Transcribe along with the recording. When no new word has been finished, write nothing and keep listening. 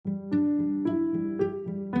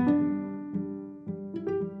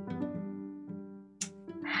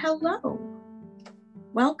Hello.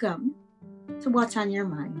 Welcome to What's on Your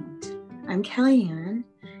Mind. I'm Kellyanne,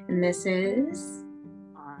 and this is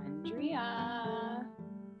Andrea.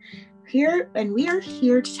 We are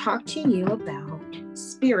here to talk to you about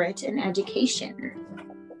spirit and education.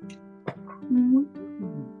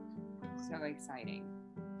 So exciting.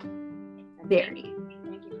 Very.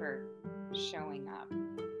 Thank you for showing up.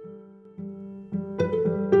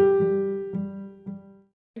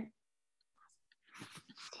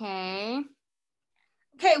 Okay,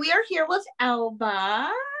 we are here with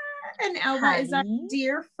Elba. And Elba Hi. is a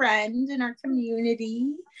dear friend in our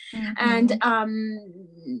community. Mm-hmm. And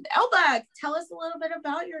Elba, tell us a little bit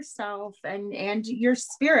about yourself and your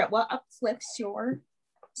spirit. What uplifts your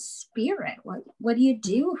spirit? What do you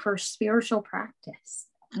do for spiritual practice?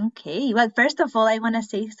 Okay. Well, first of all, I want to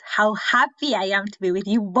say how happy I am to be with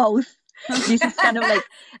you both. This is kind of like,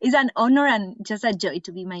 it's an honor and just a joy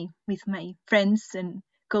to be with my friends and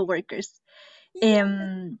co-workers.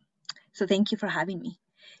 Yeah. So thank you for having me.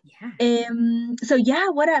 Yeah.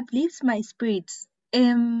 What uplifts my spirits?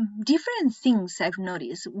 Different things I've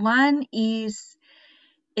noticed. One is,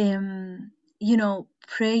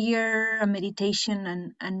 prayer and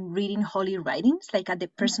meditation and reading holy writings, like at the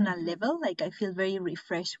personal level. Like I feel very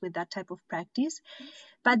refreshed with that type of practice.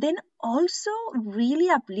 But then also really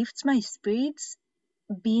uplifts my spirits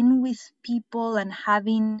being with people and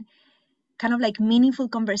having kind of like meaningful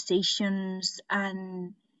conversations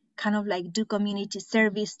and kind of like do community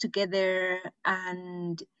service together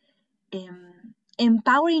and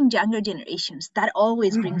empowering younger generations. That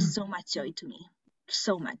always brings so much joy to me,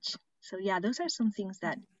 so much. So yeah, those are some things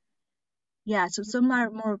that, so some are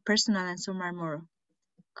more personal and some are more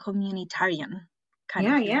communitarian kind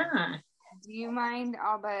of thing. Yeah. Do you mind,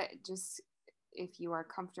 Alba, just if you are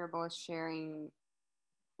comfortable sharing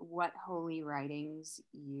what holy writings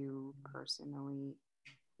you personally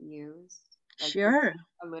use? Like Sure.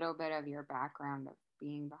 a little bit of your background of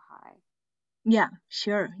being Baha'i. Yeah,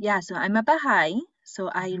 sure. Yeah, so I'm a Baha'i, so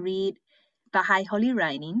I read Baha'i holy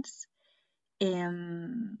writings. Is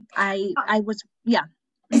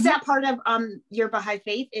that part of your Baha'i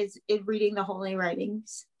faith? Is reading the holy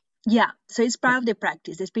writings? Yeah, so it's part of the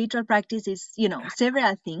practice. The spiritual practice is,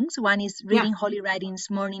 several things. One is reading holy writings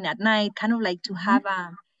morning at night, kind of like to have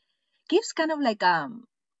gives kind of like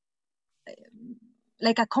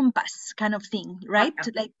a compass kind of thing, right?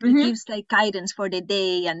 It gives like guidance for the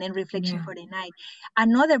day and then reflection for the night.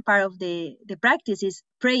 Another part of the practice is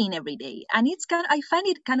praying every day. And I find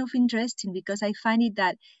it kind of interesting because I find it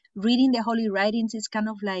that reading the holy writings is kind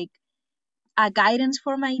of like a guidance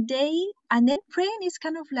for my day. And then praying is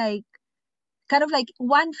kind of like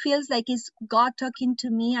one feels like it's God talking to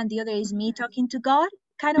me and the other is me talking to God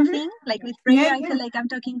kind of thing. Like with prayer, I feel like I'm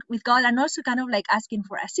talking with God and also kind of like asking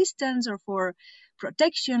for assistance or for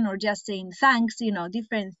protection or just saying thanks,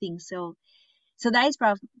 different things. So that is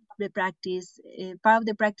part of the practice. Part of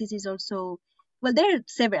the practice is also, well, there are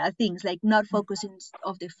several things like not focusing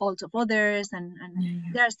of the faults of others and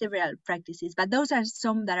there are several practices, but those are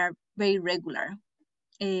some that are very regular.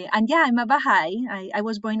 I'm a Baha'i. I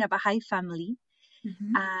was born in a Baha'i family.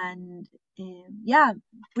 And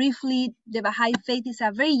briefly, the Baha'i faith is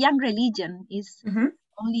a very young religion. It's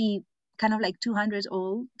only kind of like 200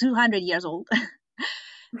 years old.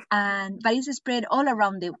 But it's spread all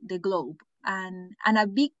around the globe. And a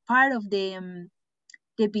big part of the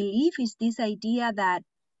belief is this idea that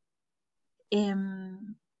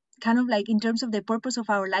kind of like in terms of the purpose of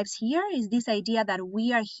our lives here is this idea that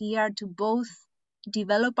we are here to both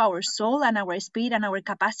develop our soul and our spirit and our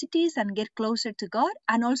capacities and get closer to God.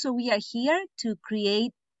 And also we are here to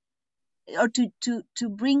create or to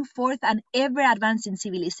bring forth an ever advancing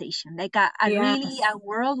civilization, like really a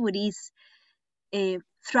world which is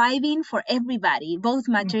thriving for everybody, both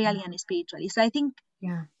materially and spiritually. So I think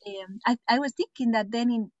I was thinking that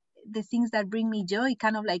then in the things that bring me joy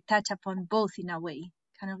kind of like touch upon both in a way,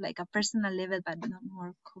 kind of like a personal level, but not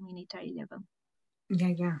more communitary level.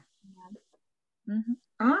 Yeah.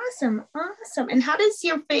 Awesome. And how does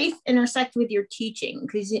your faith intersect with your teaching?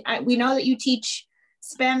 Because we know that you teach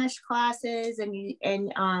Spanish classes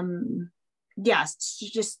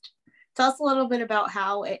just tell us a little bit about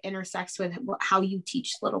how it intersects with how you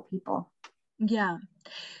teach little people. Yeah.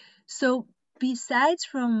 So besides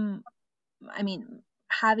from,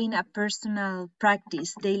 having a personal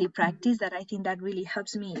practice, daily practice, that I think that really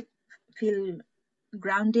helps me feel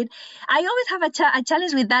grounded. I always have a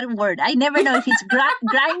challenge with that word. I never know if it's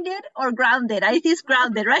grinded or grounded. I think it's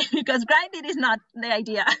grounded, right? Because grinded is not the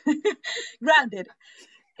idea. Grounded.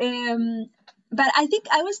 But I think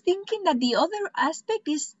I was thinking that the other aspect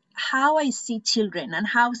is how I see children and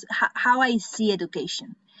how I see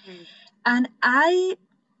education. Mm. And I,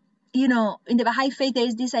 you know, in the Baha'i faith, there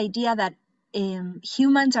is this idea that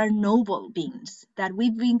humans are noble beings, that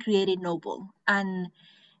we've been created noble, and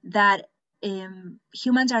that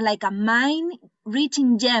humans are like a mine rich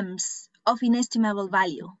in gems of inestimable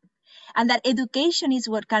value, and that education is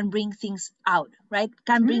what can bring things out, right?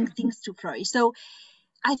 Can bring things to flourish. So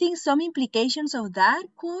I think some implications of that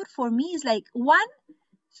quote for me is like, one,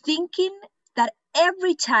 thinking that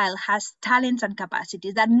every child has talents and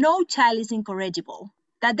capacities, that no child is incorrigible,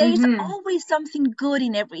 that there is always something good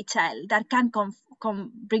in every child that can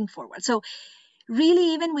come bring forward. So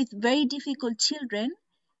really, even with very difficult children,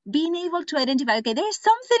 being able to identify, okay, there's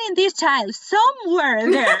something in this child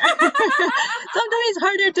somewhere there. Sometimes it's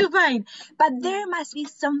harder to find, but there must be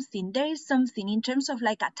something. There is something in terms of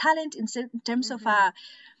like a talent, in terms of a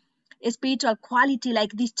spiritual quality.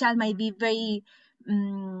 Like this child might be very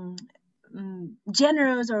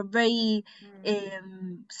generous or very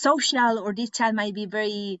social, or this child might be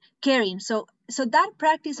very caring. So that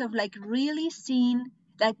practice of like really seeing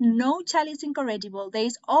that no child is incorrigible, there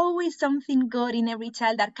is always something good in every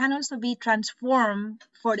child that can also be transformed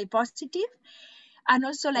for the positive. And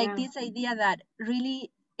also like this idea that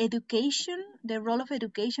really education, the role of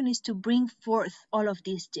education is to bring forth all of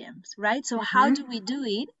these gems, right? So how do we do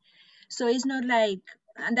it? So it's not like,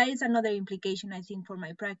 and that is another implication I think for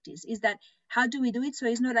my practice, is that how do we do it? So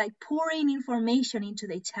it's not like pouring information into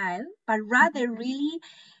the child, but rather really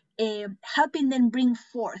helping them bring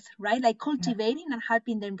forth, right? Like cultivating and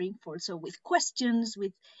helping them bring forth. So with questions,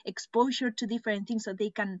 with exposure to different things, so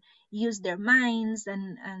they can use their minds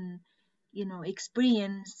and you know,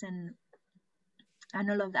 experience and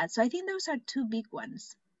all of that. So I think those are two big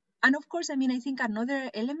ones. And of course, I mean, I think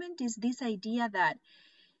another element is this idea that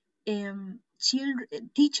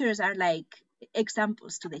teachers are like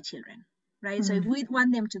examples to the children, right? So if we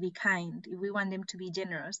want them to be kind, if we want them to be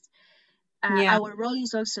generous, our role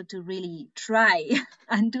is also to really try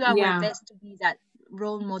and do our best to be that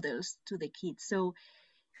role models to the kids. So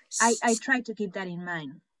I try to keep that in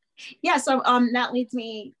mind. Yeah, so that leads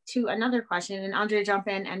me to another question, and Andrea, jump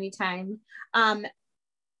in anytime.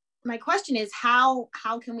 My question is, how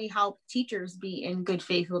can we help teachers be in good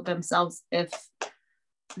faith with themselves if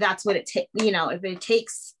that's what it takes? You know, if it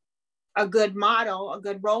takes a good model, a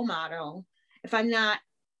good role model. If I'm not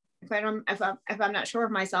sure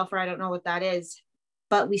of myself, or I don't know what that is,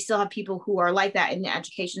 but we still have people who are like that in the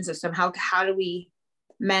education system. How do we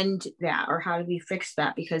mend that, or how do we fix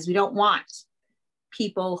that? Because we don't want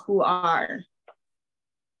people who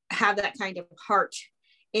have that kind of heart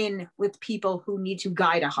in with people who need to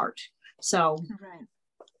guide a heart. So right.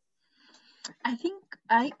 I think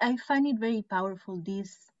I find it very powerful,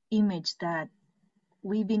 this image that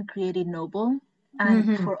we've been created noble,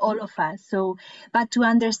 and for all of us. So, but to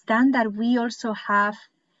understand that we also have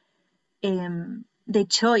the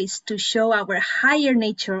choice to show our higher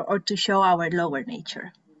nature or to show our lower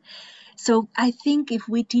nature. So I think if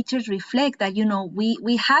we teachers reflect that, you know,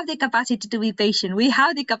 we have the capacity to be patient, we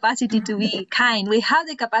have the capacity to be kind, we have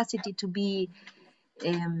the capacity to be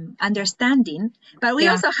understanding, but we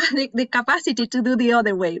also have the capacity to do the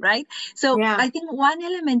other way, right? So I think one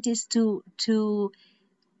element is to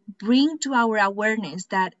bring to our awareness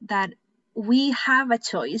that we have a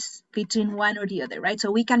choice between one or the other, right?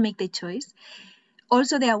 So we can make the choice.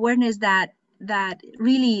 Also the awareness that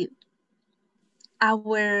really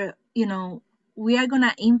our, you know, we are going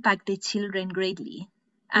to impact the children greatly,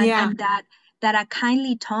 and that a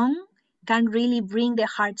kindly tongue can really bring the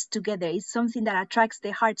hearts together. It's something that attracts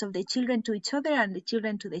the hearts of the children to each other and the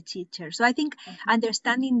children to the teacher. So I think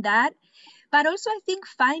understanding that, but also I think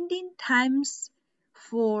finding times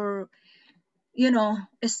for, you know,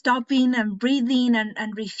 stopping and breathing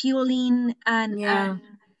and refueling and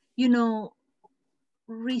you know,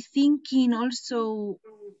 rethinking also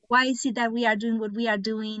why is it that we are doing what we are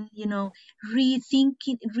doing, you know,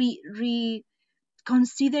 rethinking,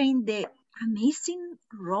 considering the amazing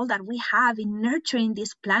role that we have in nurturing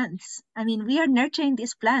these plants. I mean, we are nurturing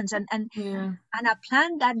these plants, and a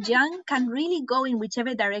plant that young can really go in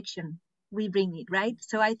whichever direction we bring it, right?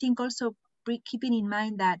 So I think also keeping in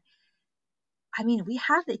mind that, I mean, we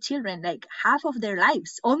have the children like half of their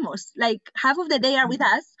lives, almost like half of the day are with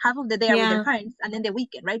us, half of the day are with their parents, and then the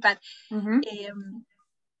weekend, right? But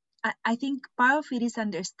I think part of it is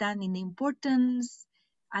understanding the importance,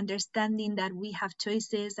 understanding that we have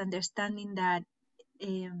choices, understanding that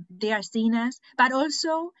they are seeing us, but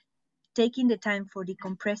also taking the time for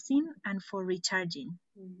decompressing and for recharging.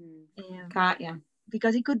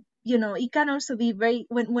 Because it could, you know, it can also be very,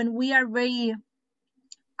 when we are very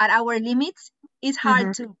at our limits, it's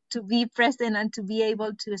hard to be present and to be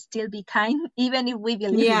able to still be kind, even if we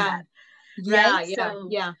believe in that. Right?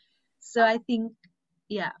 So I think,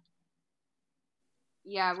 yeah,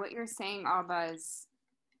 what you're saying, Alba, is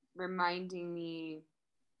reminding me,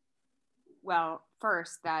 well,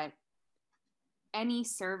 first, that any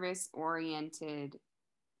service-oriented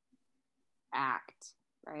act,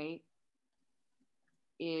 right,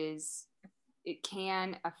 it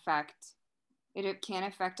can affect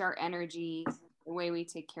our energy, the way we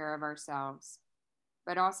take care of ourselves,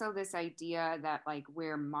 but also this idea that like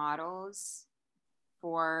we're models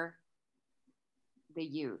for the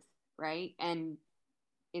youth, right? And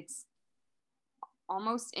it's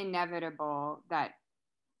almost inevitable that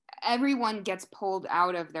everyone gets pulled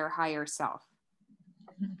out of their higher self.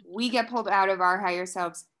 We get pulled out of our higher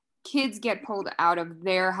selves. Kids get pulled out of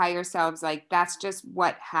their higher selves. Like that's just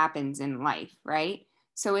what happens in life, right?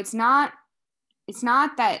 So it's not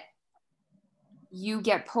that you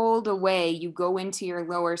get pulled away, you go into your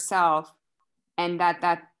lower self, and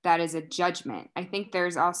that is a judgment. I think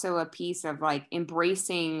there's also a piece of like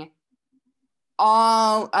embracing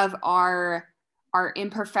all of our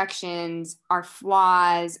imperfections, our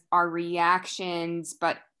flaws, our reactions,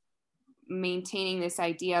 but maintaining this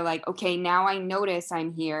idea like, okay, now I notice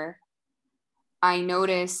I'm here. I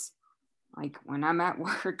notice like when I'm at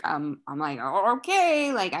work, I'm like, oh,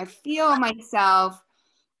 okay, like I feel myself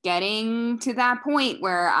getting to that point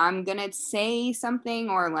where I'm gonna say something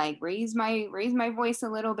or like raise my voice a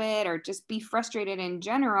little bit or just be frustrated in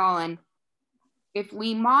general. And if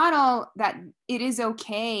we model that it is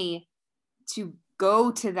okay to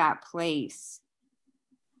go to that place,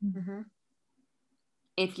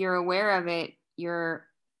 if you're aware of it, you're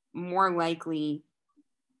more likely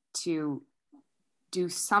to do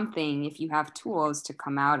something if you have tools to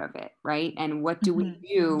come out of it, right? And what do we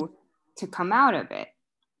do to come out of it?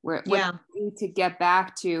 What do we need to get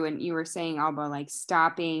back to? And you were saying, Alba, like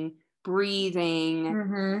stopping, breathing,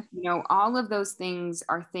 you know, all of those things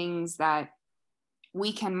are things that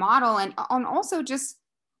we can model, and also just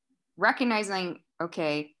recognizing,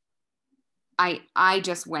 okay, I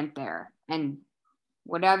just went there, and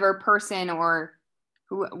whatever person or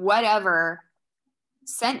whatever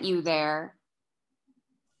sent you there,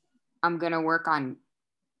 I'm going to work on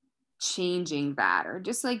changing that. Or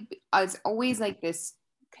just like, it's always like this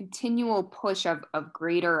continual push of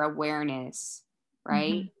greater awareness,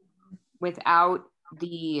 right? Without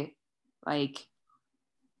the like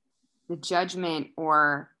the judgment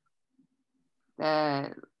or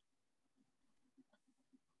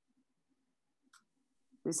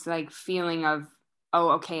this like feeling of,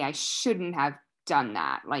 oh, okay, I shouldn't have done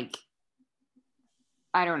that. Like,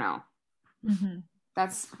 I don't know.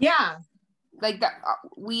 That's like that.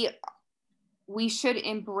 We should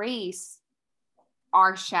embrace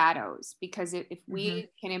our shadows, because if we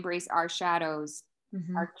can embrace our shadows,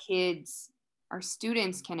 our kids, our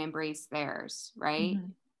students can embrace theirs, right?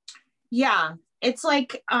 Yeah, it's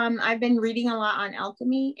like I've been reading a lot on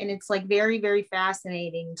alchemy, and it's like very, very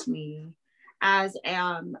fascinating to me as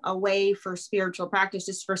a way for spiritual practice,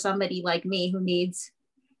 just for somebody like me who needs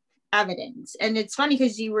evidence. And it's funny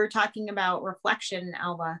because you were talking about reflection,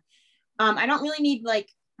 Alba. I don't really need like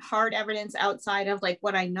hard evidence outside of like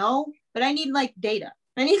what I know, but I need like data.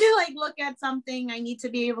 I need to like look at something. I need to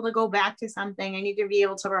be able to go back to something. I need to be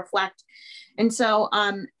able to reflect. And so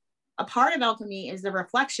a part of alchemy is the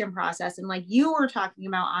reflection process. And like you were talking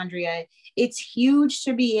about, Andrea, it's huge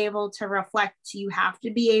to be able to reflect. You have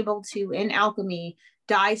to be able to, in alchemy,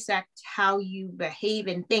 dissect how you behave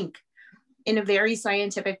and think in a very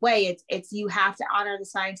scientific way. It's you have to honor the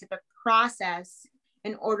scientific process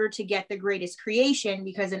in order to get the greatest creation,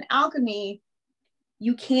 because in alchemy,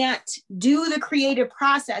 you can't do the creative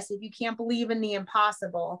process if you can't believe in the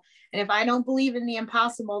impossible. And if I don't believe in the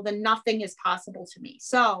impossible, then nothing is possible to me.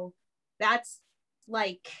 So that's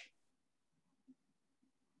like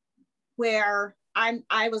where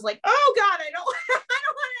I was like, oh God, I don't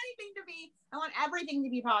want anything to be, I want everything to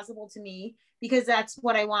be possible to me, because that's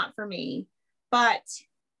what I want for me. But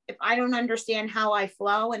if I don't understand how I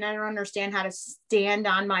flow, and I don't understand how to stand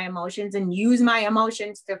on my emotions and use my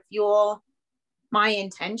emotions to fuel my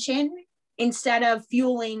intention instead of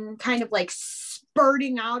fueling kind of like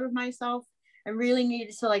spurting out of myself, I really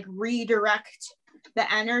needed to like redirect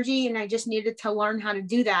the energy. And I just needed to learn how to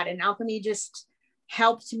do that. And alchemy just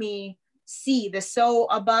helped me see the so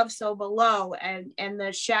above, so below, and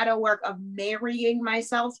the shadow work of marrying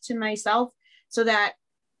myself to myself, so that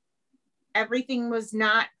everything was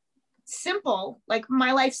not simple. Like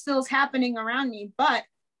my life still is happening around me, but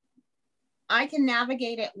I can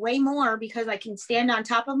navigate it way more because I can stand on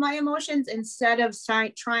top of my emotions instead of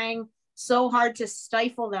trying so hard to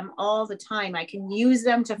stifle them all the time. I can use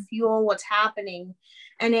them to fuel what's happening.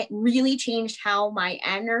 And it really changed how my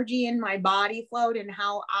energy in my body flowed and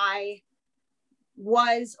how I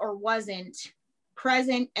was or wasn't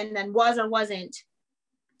present, and then was or wasn't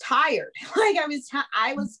tired. Like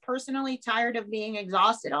I was personally tired of being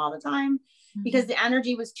exhausted all the time because the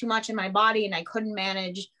energy was too much in my body and I couldn't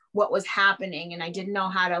manage what was happening, and I didn't know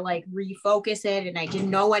how to like refocus it, and I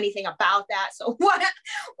didn't know anything about that. So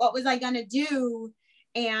what was I gonna do?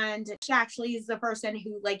 And she actually is the person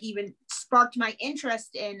who like even sparked my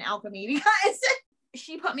interest in alchemy, because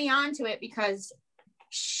she put me onto it, because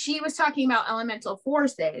she was talking about elemental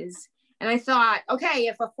forces. And I thought, okay,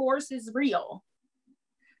 if a force is real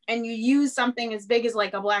and you use something as big as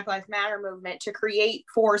like a Black Lives Matter movement to create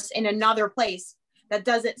force in another place, that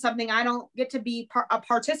doesn't, something I don't get to be a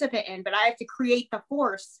participant in, but I have to create the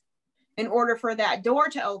force in order for that door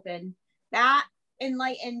to open. That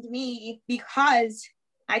enlightened me, because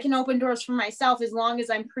I can open doors for myself as long as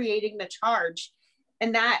I'm creating the charge.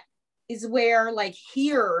 And that is where like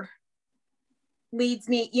here leads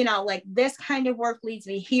me, you know, like this kind of work leads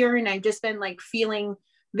me here. And I've just been like feeling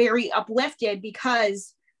very uplifted,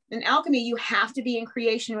 because in alchemy, you have to be in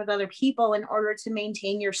creation with other people in order to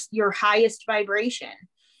maintain your highest vibration.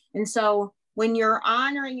 And so when you're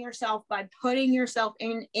honoring yourself by putting yourself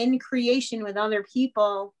in creation with other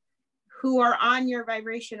people who are on your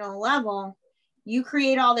vibrational level, you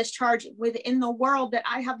create all this charge within the world that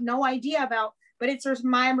I have no idea about, but it's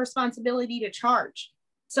my responsibility to charge.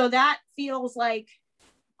 So that feels like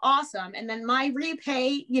awesome. And then my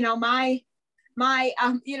repay, you know, my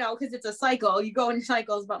you know, because it's a cycle, you go in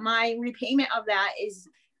cycles, but my repayment of that is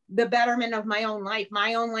the betterment of my own life.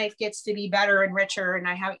 My own life gets to be better and richer, and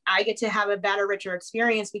I get to have a better, richer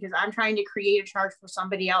experience, because I'm trying to create a charge for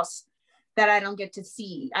somebody else that I don't get to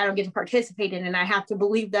see, I don't get to participate in, and I have to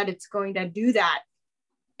believe that it's going to do that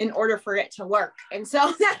in order for it to work. And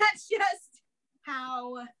so that's just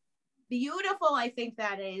how beautiful I think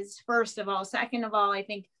that is, first of all. Second of all, I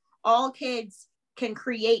think all kids can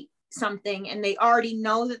create something, and they already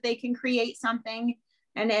know that they can create something.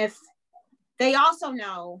 And if they also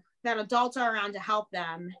know that adults are around to help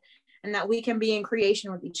them, and that we can be in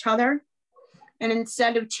creation with each other. And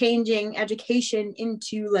instead of changing education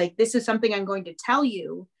into like, this is something I'm going to tell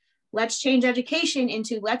you, let's change education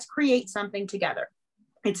into, let's create something together.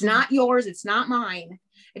 It's not yours, it's not mine.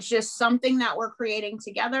 It's just something that we're creating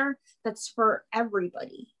together that's for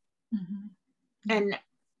everybody. And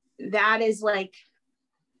that is like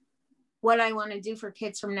what I want to do for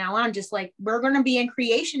kids from now on. Just like, we're going to be in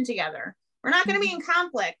creation together. We're not going to be in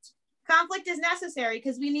conflict. Conflict is necessary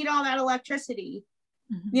because we need all that electricity.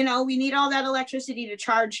 You know, we need all that electricity to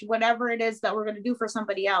charge whatever it is that we're going to do for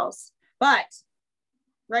somebody else. But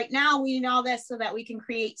right now we need all this so that we can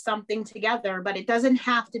create something together. But it doesn't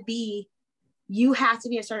have to be, you have to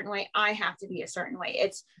be a certain way, I have to be a certain way.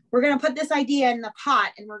 It's, we're going to put this idea in the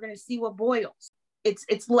pot and we're going to see what boils.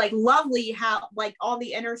 It's like lovely how like all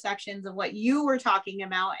the intersections of what you were talking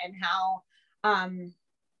about, and how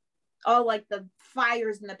all like the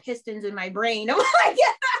fires and the pistons in my brain of like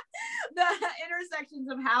the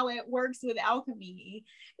intersections of how it works with alchemy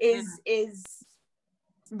is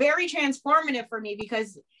very transformative for me,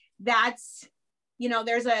 because that's, you know,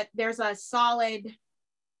 there's a solid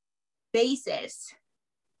basis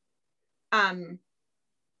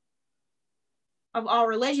of all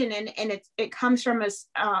religion, and it comes from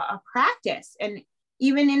a practice. And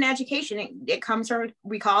even in education, it comes from,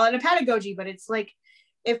 we call it a pedagogy, but it's like,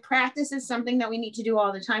 if practice is something that we need to do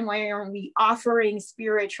all the time, why aren't we offering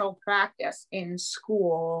spiritual practice in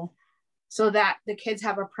school so that the kids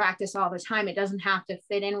have a practice all the time? It doesn't have to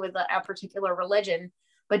fit in with a particular religion,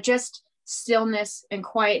 but just stillness and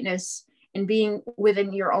quietness and being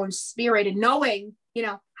within your own spirit, and knowing, you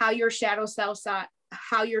know, how your shadow self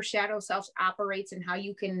operates, and how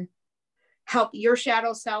you can help your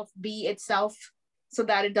shadow self be itself so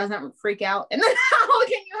that it doesn't freak out. And then how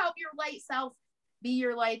can you help your light self be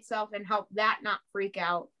your light self and help that not freak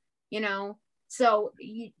out, you know? So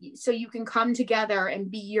you can come together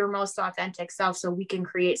and be your most authentic self, so we can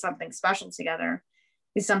create something special together,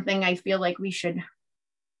 is something I feel like we should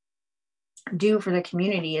do for the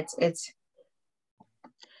community. It's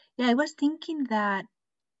yeah, I was thinking that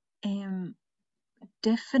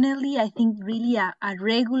definitely, I think really a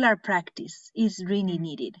regular practice is really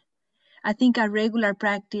needed. I think a regular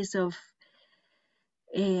practice of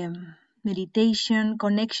meditation,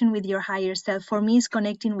 connection with your higher self, for me is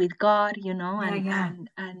connecting with God, you know, and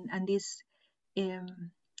this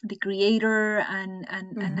the creator, and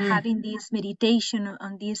having this meditation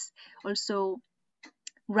on this, also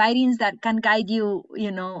writings that can guide you,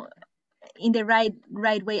 you know, in the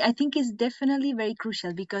right way, I think is definitely very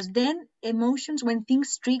crucial, because then emotions, when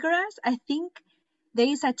things trigger us, I think there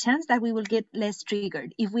is a chance that we will get less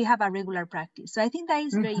triggered if we have a regular practice. So I think that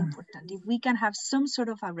is very important, if we can have some sort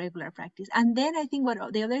of a regular practice. And then I think what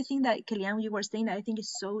the other thing that Kellyanne, you were saying that I think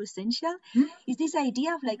is so essential is this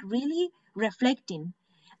idea of like really reflecting.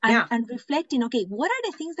 And reflecting, okay, what are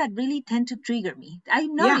the things that really tend to trigger me? I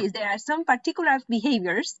notice there are some particular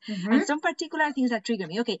behaviors and some particular things that trigger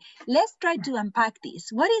me. Okay, let's try to unpack this.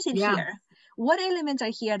 What is it here? What elements are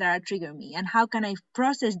here that are triggering me? And how can I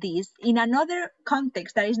process these in another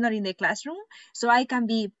context that is not in the classroom, so I can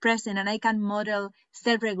be present and I can model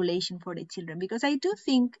self-regulation for the children? Because I do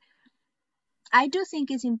think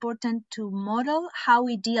it's important to model how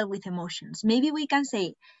we deal with emotions. Maybe we can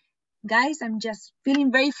say, guys, I'm just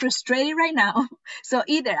feeling very frustrated right now. So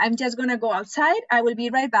either I'm just going to go outside, I will be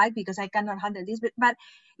right back because I cannot handle this. But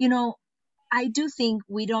you know, I do think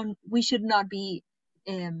we should not be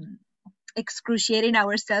excruciating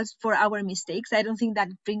ourselves for our mistakes. I don't think that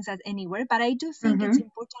brings us anywhere. But I do think it's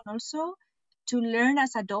important also to learn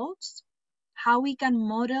as adults how we can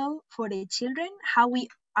model for the children how we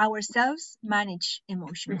ourselves manage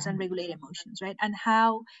emotions and regulate emotions, right? And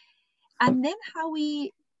then how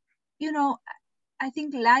we, you know, I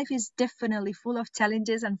think life is definitely full of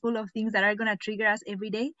challenges and full of things that are going to trigger us every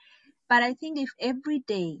day. But I think if every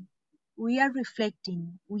day we are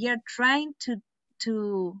reflecting, we are trying to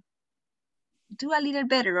do a little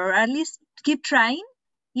better, or at least keep trying,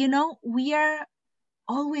 you know, we are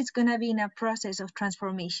always going to be in a process of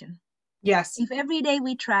transformation. Yes. If every day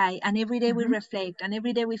we try and every day we reflect and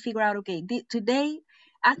every day we figure out, okay, today,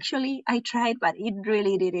 actually, I tried, but it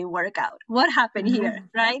really didn't work out. What happened here,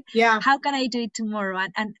 right? Yeah. How can I do it tomorrow?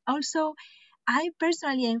 And also, I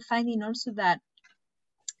personally am finding also that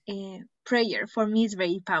prayer for me is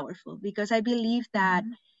very powerful, because I believe that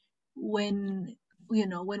when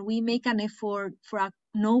we make an effort for a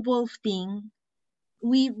noble thing,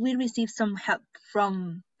 we receive some help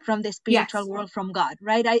from the spiritual world, from God,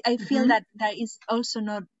 right? I feel that is also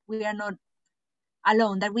not, we are not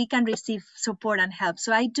alone, that we can receive support and help.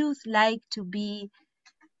 So I do like to be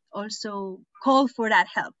also called for that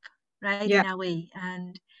help, right? In a way.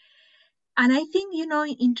 And I think, you know,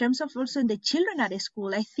 in terms of also the children at a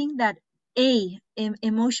school, I think that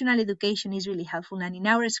emotional education is really helpful. And in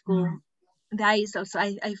our school, that is also,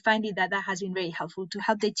 I find it that has been very helpful to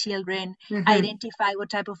help the children identify what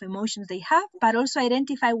type of emotions they have, but also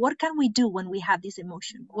identify what can we do when we have this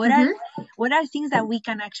emotion. What are things that we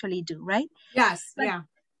can actually do, right? Yes.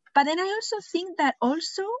 But then I also think that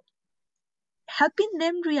also helping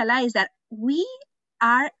them realize that we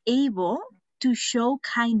are able to show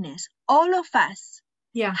kindness. All of us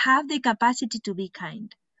have the capacity to be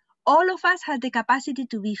kind. All of us have the capacity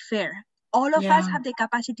to be fair. All of us have the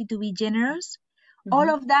capacity to be generous. All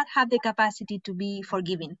of that have the capacity to be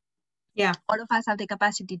forgiving. Yeah. All of us have the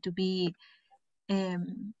capacity to be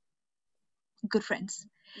good friends.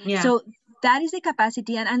 Yeah. So that is the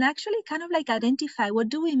capacity, and actually kind of like identify, what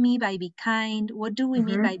do we mean by be kind? What do we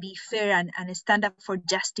mean by be fair and stand up for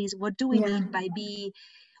justice? What do we mean by be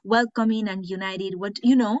welcoming and united? What,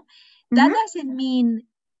 you know, that doesn't mean,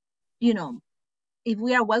 you know, if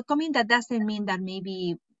we are welcoming, that doesn't mean that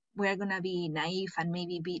maybe we're going to be naive and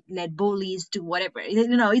maybe let bullies do whatever.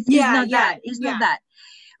 You know, it's not that. It's not that.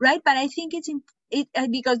 Right? But I think it's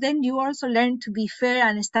because then you also learn to be fair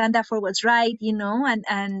and stand up for what's right, you know,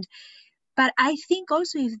 but I think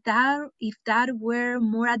also if that were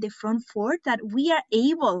more at the front for that we are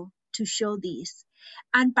able to show this.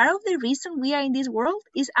 And part of the reason we are in this world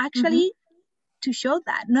is actually to show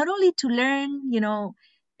that, not only to learn, you know,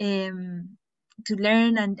 to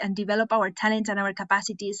learn and develop our talents and our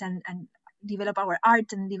capacities and develop our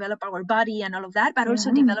art and develop our body and all of that, but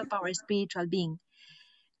also develop our spiritual being.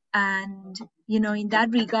 And, you know, in that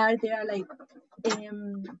regard, there are like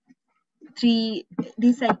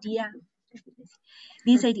this idea,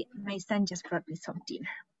 my son just brought me some dinner.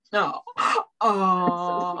 And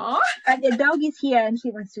the dog is here and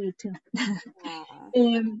he wants to eat too.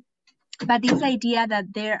 But this idea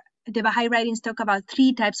that the Baha'i writings talk about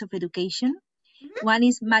 3 types of education. One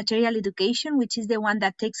is material education, which is the one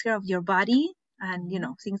that takes care of your body and, you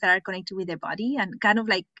know, things that are connected with the body, and kind of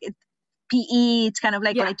like PE, it's kind of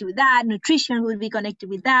like connected with that. Nutrition will be connected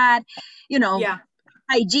with that. You know,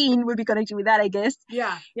 hygiene will be connected with that, I guess.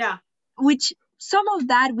 Yeah. Which some of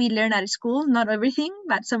that we learn at school, not everything,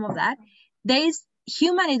 but some of that. There is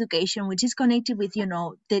human education, which is connected with, you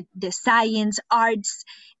know, the science, arts,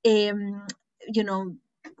 you know,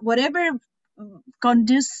 whatever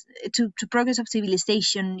conduce to progress of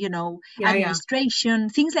civilization, administration,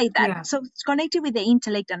 things like that. Yeah. So it's connected with the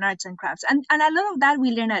intellect and arts and crafts. And a lot of that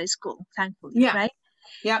we learn at school, thankfully, right?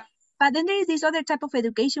 Yep. But then there is this other type of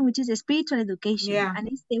education, which is a spiritual education. Yeah. And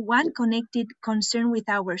it's the one connected, concerned with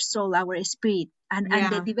our soul, our spirit, and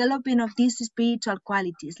the development of these spiritual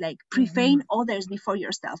qualities, like preferring others before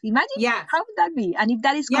yourself. Imagine how would that be? And if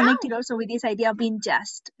that is connected also with this idea of being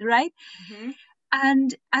just, right?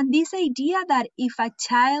 And this idea that if a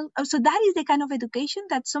child, so that is the kind of education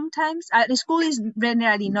that sometimes the school is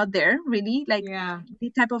generally not there, really, like the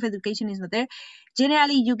type of education is not there.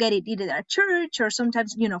 Generally you get it either at church or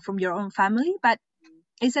sometimes from your own family, but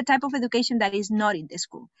it's a type of education that is not in the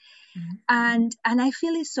school. And I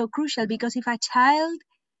feel it's so crucial, because if a child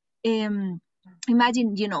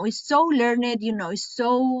imagine is so learned, is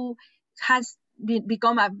so has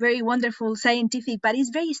become a very wonderful scientific, but is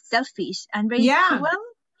very selfish and very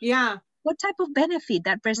cruel. What type of benefit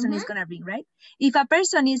that person is going to bring, right? If a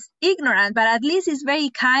person is ignorant, but at least is very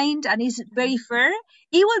kind and is very fair,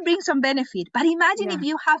 it will bring some benefit. But imagine if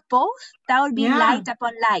you have both, that would be light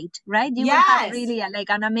upon light, right? You will have really like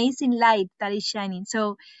an amazing light that is shining.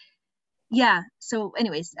 So, So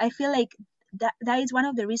anyways, I feel like that is one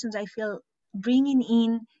of the reasons I feel bringing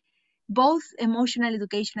in both emotional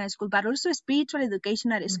education at school, but also spiritual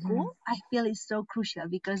education at school, I feel is so crucial,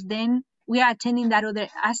 because then we are attending that other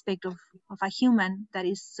aspect of a human that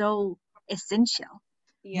is so essential.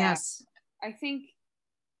 Yes. I think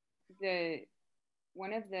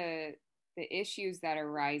one of the issues that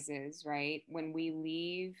arises, right, when we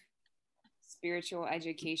leave spiritual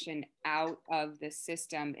education out of the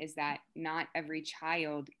system is that not every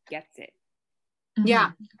child gets it.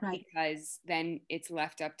 Right. Because then it's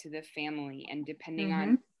left up to the family, and depending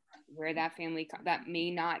on where that family, that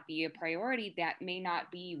may not be a priority, that may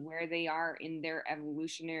not be where they are in their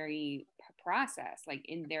evolutionary process, like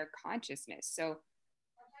in their consciousness. So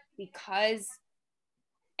because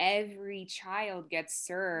every child gets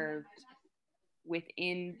served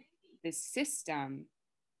within the system,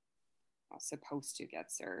 supposed to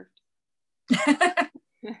get served,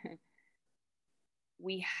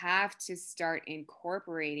 we have to start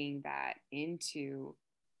incorporating that into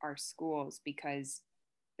our schools, because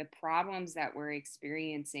the problems that we're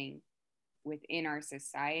experiencing within our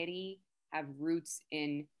society have roots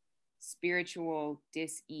in spiritual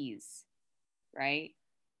dis-ease, right?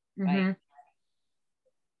 Like,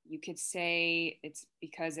 you could say it's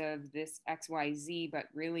because of this XYZ, but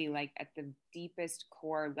really, like, at the deepest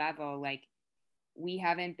core level, like, we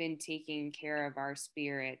haven't been taking care of our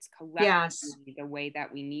spirits collectively the way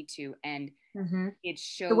that we need to. And it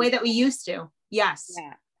shows the way that we used to.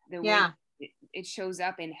 The way it shows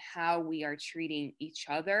up in how we are treating each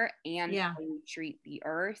other and how we treat the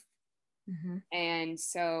earth. And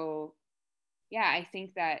so, I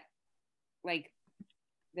think that, like,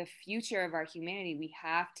 the future of our humanity, we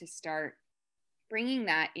have to start bringing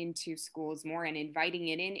that into schools more and inviting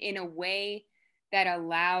it in a way that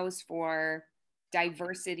allows for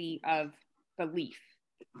diversity of belief,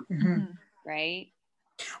 right?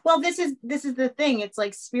 Well, this is the thing. It's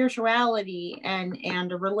like spirituality and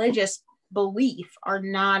a religious belief are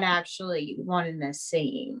not actually one and the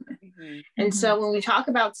same. And so when we talk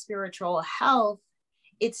about spiritual health,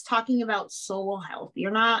 it's talking about soul health.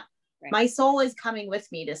 You're not, my soul is coming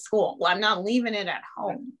with me to school. Well, I'm not leaving it at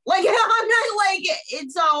home. Like, I'm not like,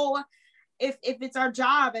 it's so, if it's our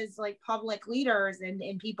job as like public leaders and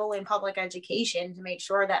people in public education to make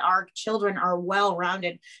sure that our children are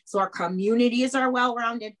well-rounded, so our communities are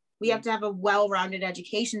well-rounded, we have to have a well-rounded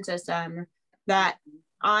education system that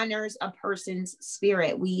honors a person's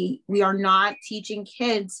spirit. We are not teaching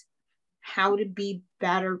kids how to be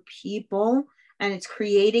better people, and it's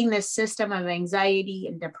creating this system of anxiety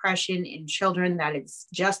and depression in children that is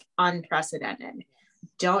just unprecedented.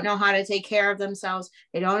 Don't know how to take care of themselves.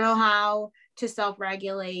 They don't know how to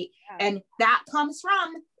self-regulate. And that comes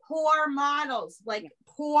from poor models, like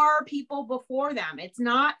poor people before them. It's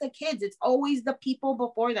not the kids. It's always the people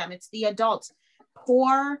before them. It's the adults.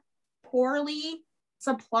 Poorly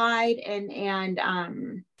supplied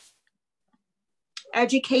and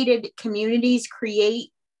educated communities create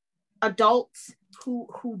adults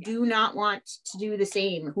who do not want to do the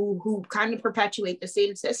same, who kind of perpetuate the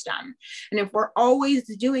same system. And if we're always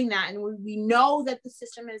doing that, and we know that the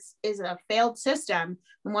system is a failed system,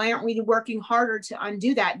 then why aren't we working harder to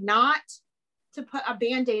undo that? Not to put a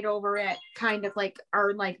Band-Aid over it, kind of like,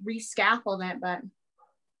 or like re-scaffold it, but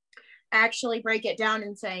actually break it down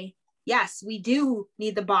and say, yes, we do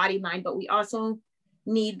need the body mind, but we also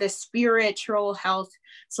need the spiritual health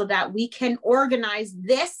so that we can organize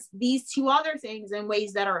these two other things in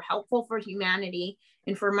ways that are helpful for humanity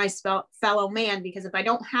and for my fellow man. Because if I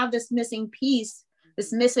don't have this missing piece,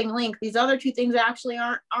 this missing link, these other two things actually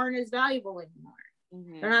aren't as valuable anymore.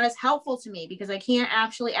 Mm-hmm. They're not as helpful to me because I can't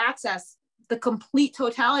actually access the complete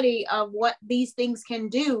totality of what these things can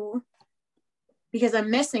do because I'm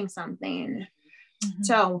missing something. Mm-hmm.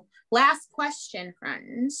 So last question,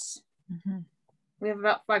 friends. Mm-hmm. We have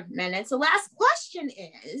about 5 minutes. The last question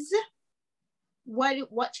is,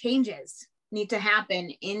 what changes need to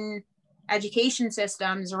happen in education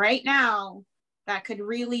systems right now that could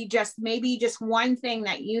really maybe just one thing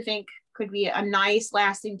that you think could be a nice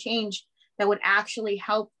lasting change that would actually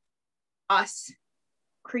help us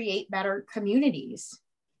create better communities?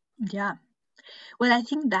 Yeah. Well, I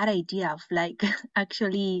think that idea of like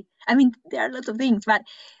actually, I mean, there are lots of things, but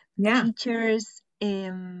teachers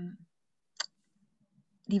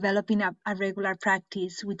developing a regular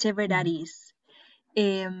practice, whichever that is,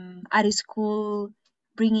 at a school,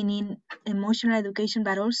 bringing in emotional education,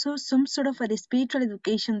 but also some sort of a spiritual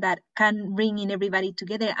education that can bring in everybody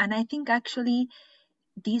together. And I think actually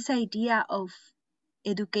this idea of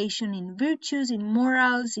education in virtues, in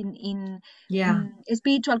morals, in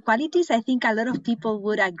spiritual qualities, I think a lot of people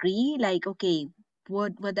would agree, like, okay,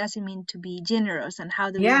 what does it mean to be generous and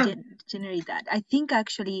how do we generate that? I think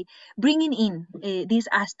actually bringing in this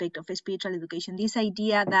aspect of spiritual education, this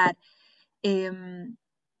idea that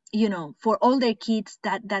for older kids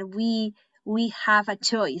that we have a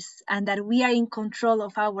choice and that we are in control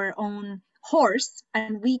of our own horse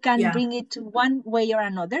and we can bring it to one way or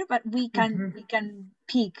another, but we can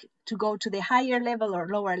pick to go to the higher level or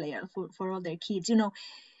lower level for older kids.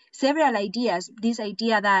 Several ideas. This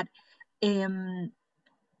idea that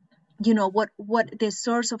what the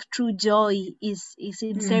source of true joy is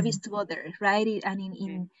in service to others, right?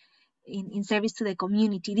 And in service to the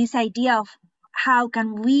community. This idea of how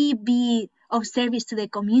can we be of service to the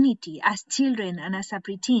community as children and as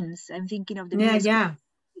preteens. I'm thinking of the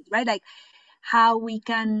right? Like how we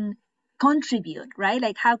can contribute, right?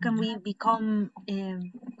 Like how can we become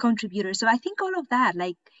contributors? So I think all of that,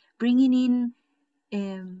 like bringing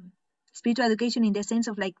in spiritual education in the sense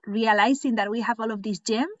of like realizing that we have all of these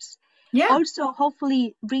gems. Also,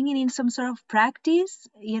 hopefully bringing in some sort of practice,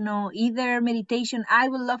 either meditation. I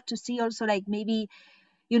would love to see also like maybe,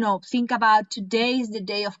 think about today is the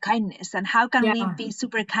day of kindness and how can we be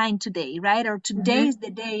super kind today, right? Or today is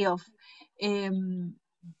the day of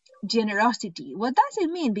generosity. What does it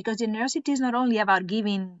mean? Because generosity is not only about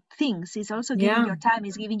giving things, it's also giving your time,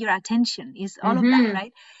 it's giving your attention, it's all of that,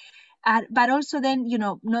 right? But also then,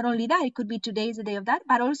 not only that, it could be today is the day of that,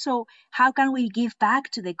 but also how can we give back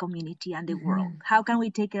to the community and the world? How can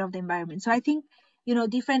we take care of the environment? So I think,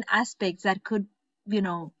 different aspects that could,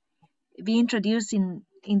 be introduced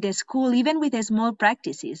in the school, even with the small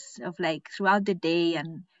practices of like throughout the day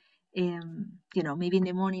and, maybe in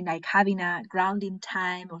the morning, like having a grounding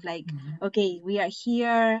time of like, okay, we are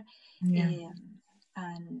here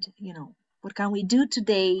and, what can we do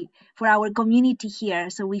today for our community here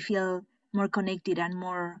so we feel more connected and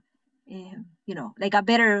more, like a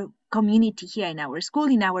better community here in our school,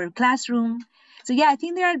 in our classroom. So I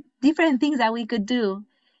think there are different things that we could do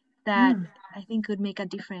that I think could make a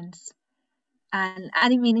difference. And I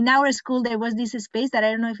mean, in our school, there was this space that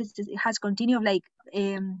I don't know if it has continued, like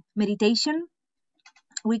meditation,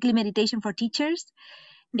 weekly meditation for teachers.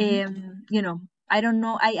 I don't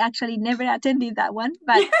know. I actually never attended that one,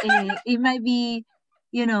 but it might be,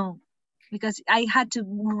 because I had to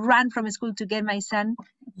run from school to get my son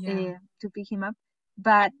to pick him up.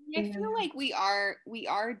 But I feel like we are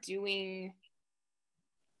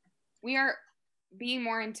being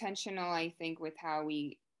more intentional, I think, with how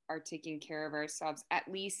we are taking care of ourselves,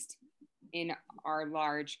 at least in our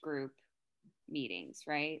large group meetings,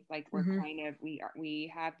 right? Like we're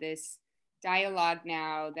we have this dialogue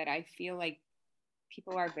now that I feel like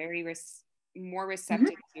people are very more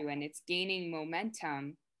receptive to, and it's gaining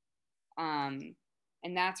momentum. And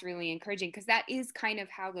that's really encouraging because that is kind of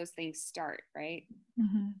how those things start, right?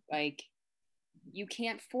 Like you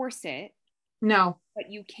can't force it. No. But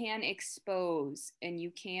you can expose and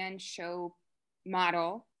you can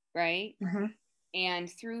model, right? And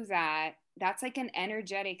through that, that's like an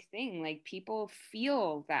energetic thing. Like people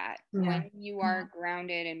feel that when you are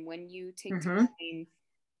grounded and when you take time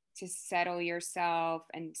to settle yourself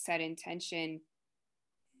and set intention,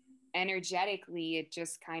 energetically, it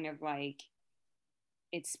just kind of like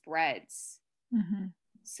it spreads.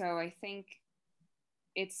 So I think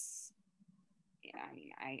it's, I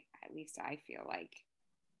mean, at least I feel like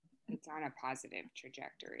it's on a positive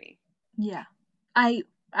trajectory. Yeah, I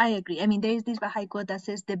agree. I mean, there is this Baha'i quote that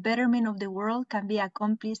says, "The betterment of the world can be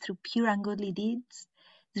accomplished through pure and godly deeds,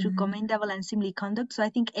 through commendable and seemly conduct." So I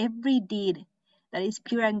think every deed that is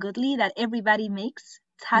pure and godly that everybody makes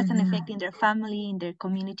has an effect in their family, in their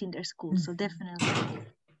community, in their school. So definitely.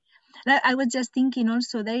 I was just thinking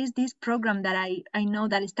also, there is this program that I know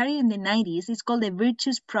that started in the 90s. It's called the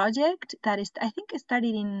Virtues Project. That is, I think it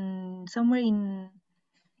started in somewhere in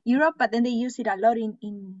Europe, but then they use it a lot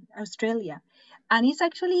in Australia. And it's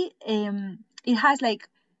actually, it has like,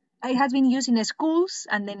 it has been used in schools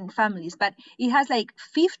and then families, but it has like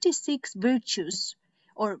 56 virtues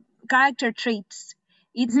or character traits.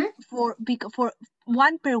 It's for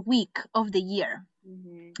one per week of the year.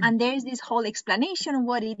 And there's this whole explanation of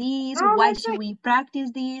what it is, why should we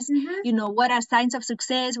practice this, you know, what are signs of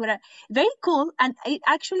success, what are very cool. And it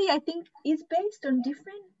actually, I think, is based on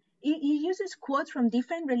different, it uses quotes from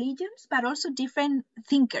different religions, but also different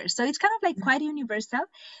thinkers. So it's kind of like quite universal.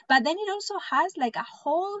 But then it also has like a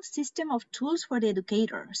whole system of tools for the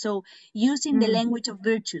educator. So using the language of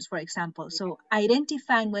virtues, for example. So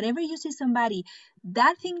identifying whenever you see somebody,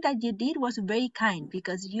 that thing that you did was very kind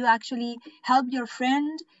because you actually helped your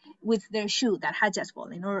friend with their shoe that had just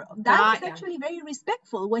fallen, or that was actually very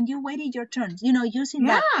respectful when you waited your turn, you know, using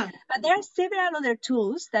that. But there are several other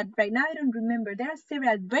tools that right now I don't remember. There are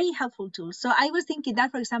several very helpful tools. So I was thinking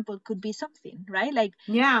that, for example, could be something, right? Like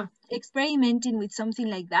experimenting with something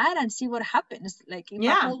like that and see what happens. Like if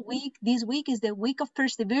a whole week, this week is the week of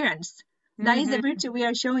perseverance. That is the virtue we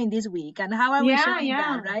are showing this week. And how are we showing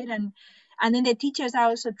that, right? And then the teachers are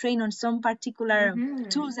also trained on some particular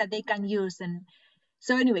tools that they can use. And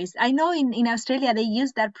so anyways, I know in Australia, they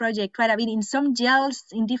use that project quite a bit in some jails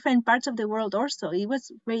in different parts of the world also. It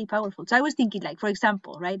was very powerful. So I was thinking, like, for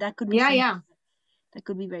example, right, that could be that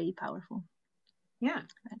could be very powerful. But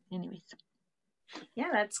anyways.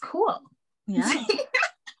 That's cool.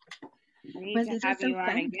 We need to have you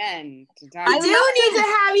on again to talk. I do need to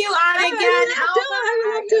have you on again. I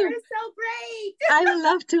would love to. You're so great. I would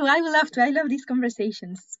love to. I would love to. I love these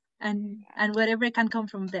conversations and whatever can come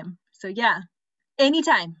from them. So yeah,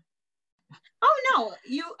 anytime. Oh no,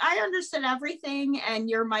 I understood everything, and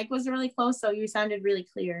your mic was really close, so you sounded really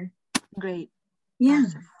clear. Great. Yeah.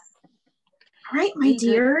 Awesome. All right, my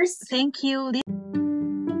dears. Good. Thank you.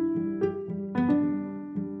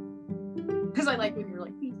 Because I like when you're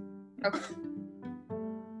like,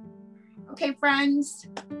 okay, friends.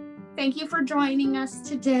 Thank you for joining us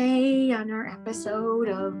today on our episode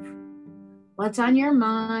of What's on Your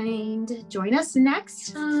Mind. Join us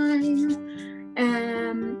next time.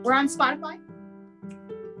 We're on Spotify.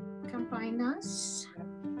 Come find us.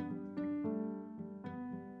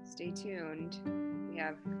 Stay tuned. We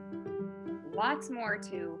have lots more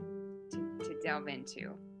to delve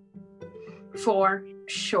into. For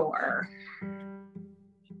sure.